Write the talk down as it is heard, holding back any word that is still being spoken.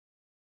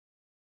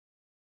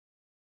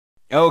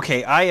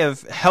Okay, I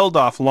have held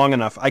off long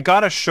enough. I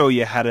gotta show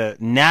you how to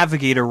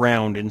navigate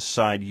around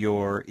inside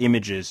your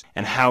images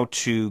and how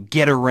to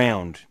get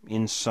around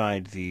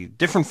inside the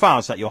different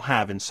files that you'll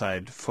have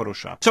inside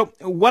Photoshop. So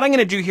what I'm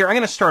gonna do here, I'm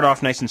gonna start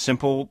off nice and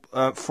simple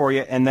for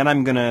you, and then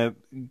I'm gonna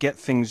get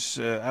things,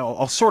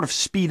 I'll sort of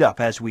speed up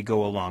as we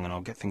go along, and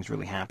I'll get things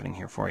really happening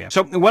here for you.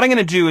 So what I'm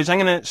gonna do is I'm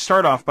gonna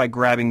start off by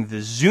grabbing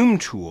the zoom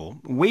tool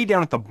way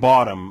down at the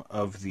bottom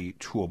of the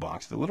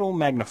toolbox, the little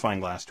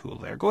magnifying glass tool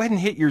there. Go ahead and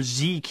hit your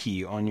Z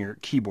key on your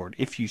keyboard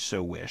if you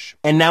so wish.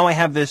 And now I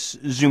have this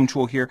zoom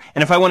tool here,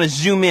 and if I want to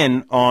zoom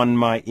in on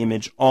my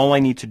image, all I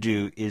need to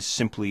do is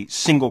simply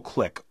single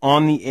click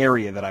on the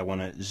area that I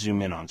want to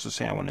zoom in on. So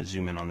say I want to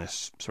zoom in on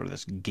this sort of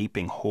this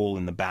gaping hole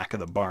in the back of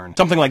the barn,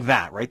 something like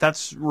that, right?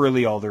 That's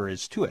really all there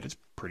is to it. It's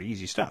pretty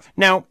easy stuff.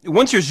 Now,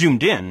 once you're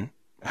zoomed in,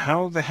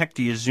 how the heck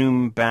do you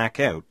zoom back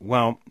out?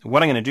 Well,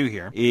 what I'm going to do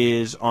here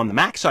is on the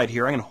Mac side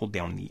here, I'm going to hold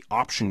down the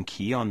Option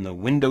key. On the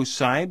Windows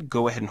side,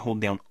 go ahead and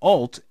hold down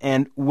Alt.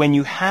 And when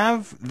you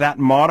have that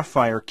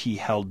modifier key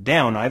held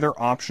down, either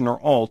Option or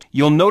Alt,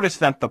 you'll notice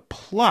that the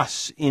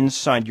plus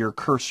inside your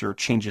cursor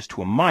changes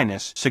to a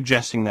minus,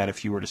 suggesting that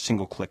if you were to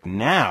single click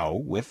now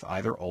with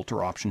either Alt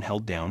or Option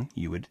held down,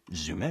 you would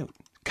zoom out.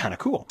 Kind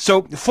of cool.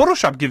 So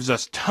Photoshop gives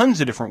us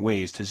tons of different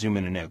ways to zoom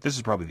in and out. This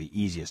is probably the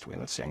easiest way.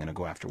 Let's say I'm going to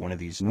go after one of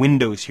these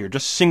windows here.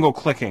 Just single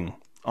clicking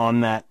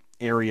on that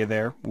area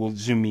there will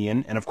zoom me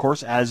in. And of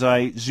course, as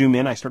I zoom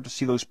in, I start to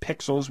see those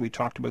pixels. We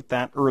talked about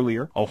that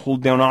earlier. I'll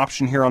hold down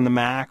Option here on the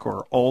Mac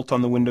or Alt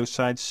on the Windows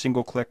side,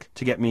 single click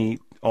to get me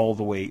all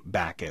the way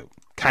back out.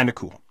 Kind of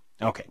cool.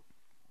 Okay.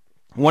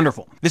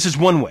 Wonderful. This is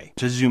one way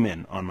to zoom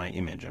in on my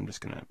image. I'm just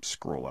going to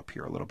scroll up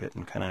here a little bit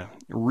and kind of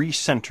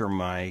recenter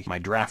my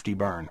drafty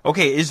barn.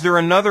 Okay, is there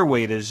another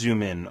way to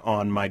zoom in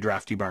on my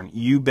drafty barn?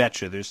 You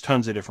betcha. There's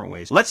tons of different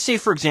ways. Let's say,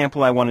 for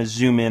example, I want to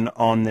zoom in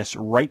on this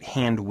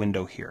right-hand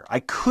window here.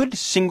 I could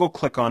single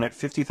click on it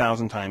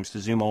 50,000 times to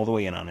zoom all the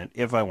way in on it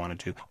if I wanted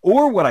to.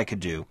 Or what I could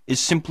do is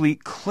simply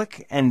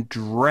click and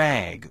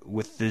drag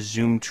with the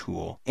zoom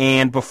tool.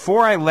 And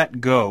before I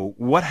let go,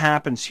 what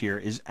happens here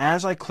is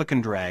as I click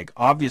and drag,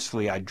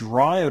 obviously I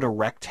draw out a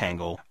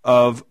rectangle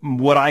of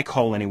what I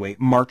call, anyway,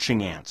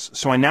 marching ants.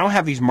 So I now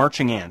have these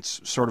marching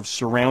ants sort of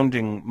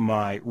surrounding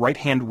my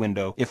right-hand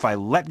window. If I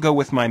let go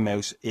with my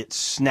mouse, it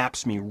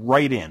snaps me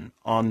right in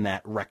on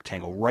that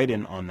rectangle, right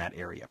in on that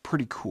area.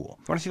 Pretty cool.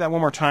 Want to see that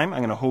one more time? I'm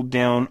going to hold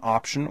down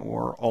Option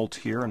or Alt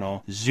here, and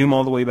I'll zoom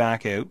all the way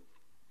back out.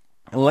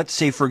 And let's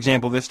say, for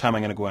example, this time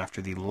I'm going to go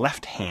after the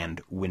left-hand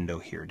window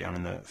here, down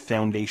in the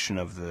foundation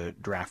of the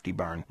drafty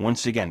barn.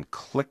 Once again,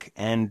 click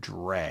and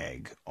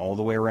drag all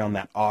the way around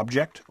that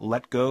object,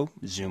 let go,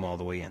 zoom all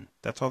the way in.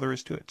 That's all there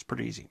is to it. It's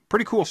pretty easy.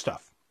 Pretty cool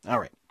stuff. All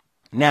right.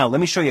 Now,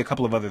 let me show you a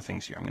couple of other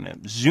things here. I'm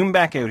going to zoom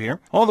back out here,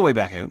 all the way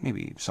back out,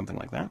 maybe something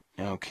like that.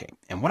 Okay,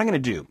 and what I'm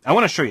going to do, I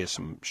want to show you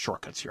some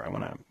shortcuts here. I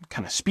want to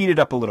kind of speed it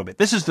up a little bit.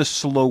 This is the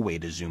slow way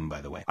to zoom, by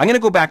the way. I'm going to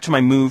go back to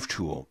my Move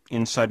tool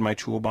inside my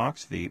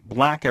toolbox, the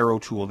black arrow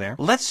tool there.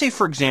 Let's say,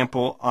 for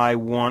example, I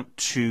want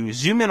to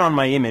zoom in on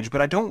my image, but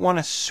I don't want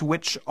to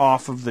switch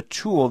off of the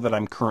tool that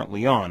I'm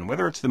currently on,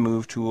 whether it's the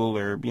Move tool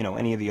or,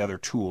 any of the other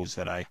tools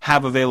that I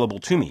have available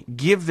to me.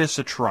 Give this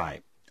a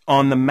try.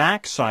 On the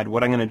Mac side,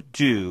 what I'm going to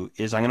do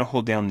is I'm going to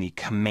hold down the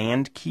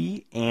Command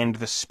key and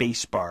the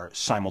space bar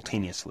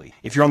simultaneously.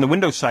 If you're on the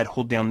Windows side,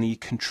 hold down the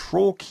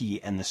Control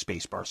key and the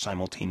space bar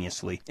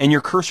simultaneously, and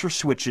your cursor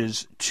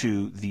switches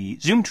to the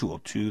zoom tool,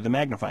 to the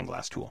magnifying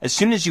glass tool. As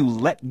soon as you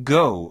let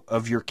go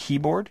of your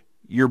keyboard,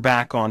 you're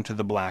back onto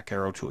the black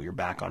arrow tool. You're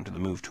back onto the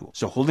Move tool.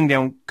 So holding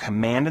down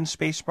Command and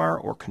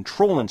spacebar or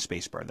Control and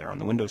spacebar there on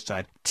the Windows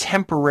side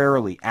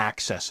temporarily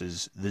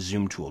accesses the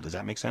zoom tool. Does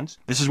that make sense?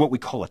 This is what we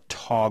call a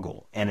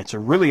toggle, and it's a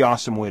really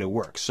awesome way to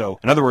work. So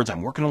in other words,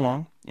 I'm working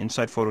along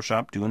inside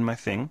Photoshop, doing my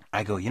thing.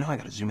 I go, I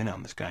got to zoom in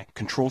on this guy.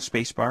 Control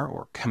spacebar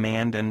or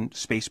Command and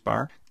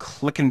spacebar,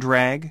 click and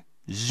drag,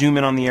 zoom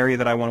in on the area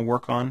that I want to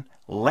work on,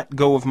 let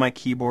go of my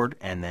keyboard,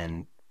 and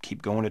then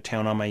keep going to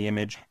town on my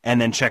image. And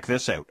then check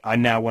this out. I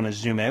now want to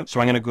zoom out. So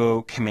I'm going to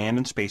go Command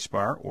and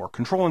spacebar or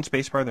Control and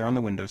spacebar there on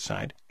the Windows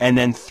side, and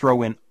then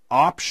throw in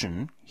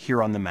Option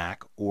here on the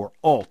Mac or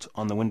Alt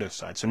on the Windows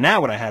side. So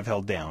now what I have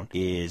held down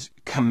is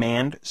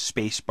Command,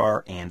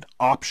 spacebar, and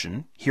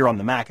Option here on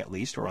the Mac at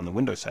least, or on the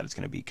Windows side it's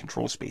going to be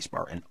Control,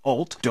 spacebar, and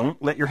Alt.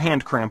 Don't let your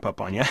hand cramp up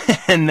on you.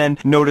 And then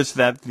notice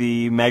that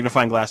the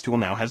magnifying glass tool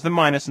now has the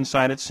minus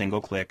inside it.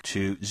 Single click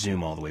to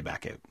zoom all the way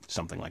back out.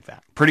 Something like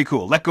that. Pretty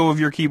cool. Let go of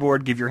your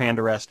keyboard, give your hand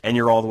a rest, and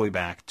you're all the way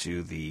back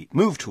to the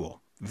Move tool.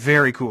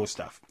 Very cool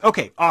stuff.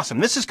 Okay, awesome.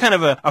 This is kind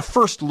of a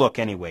first look,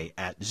 anyway,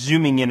 at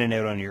zooming in and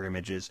out on your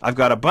images. I've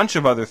got a bunch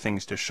of other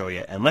things to show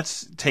you, and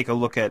let's take a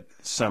look at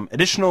some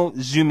additional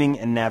zooming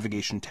and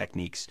navigation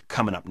techniques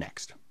coming up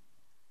next.